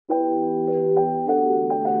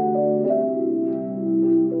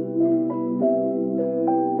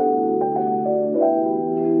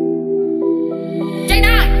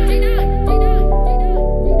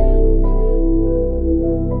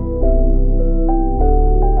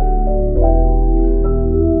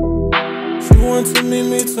want to meet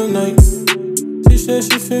me tonight. She said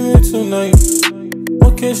she feel me tonight.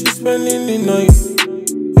 Okay, she spending the night.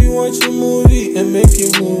 We watch a movie and make a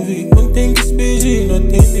movie. One thing is PG,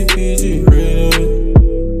 nothing is PG.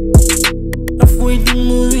 Halfway the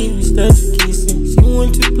movie, we start kissing. She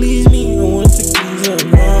want to please me, I want to please her.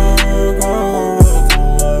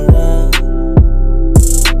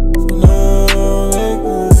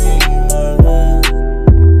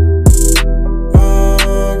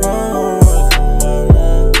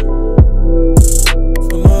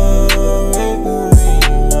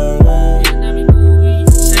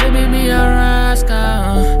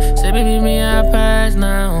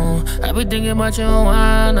 I be thinking about you a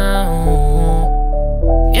while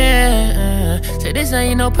now. Yeah, say this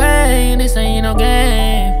ain't no pain, this ain't no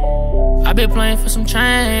game. I been playing for some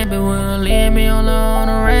change, but won't leave me alone on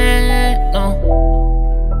the red, no.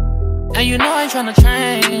 And you know I ain't tryna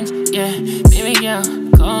change, yeah. Baby girl,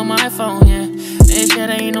 call my phone, yeah. This shit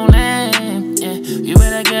ain't no lame, yeah. You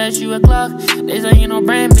better get you a clock. This ain't no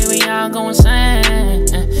brain, baby, I'll go insane,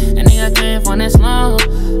 yeah. And nigga can't for this long.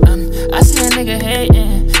 I see a nigga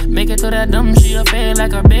hating. Make it through that dumb shit, feel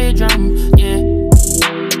like a big drum, yeah.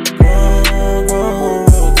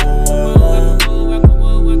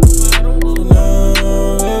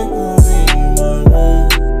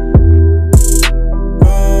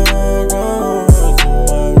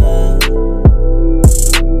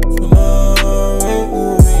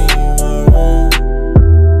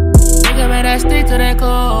 Nigga better stick to that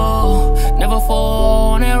code. Never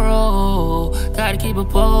fall on that road. Gotta keep it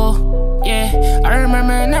pulled. Yeah, I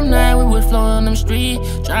remember them nights we was flowing on them streets,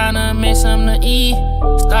 tryna make something to eat.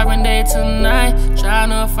 Starving day to night,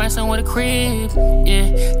 tryna find somewhere to crib.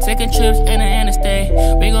 Yeah, taking trips in the interstate,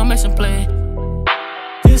 we gon' make some play.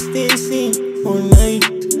 Just dancing all night,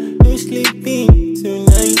 no sleeping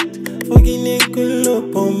tonight. Fucking it cool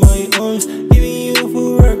up on my arms, giving you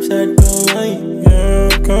full raps at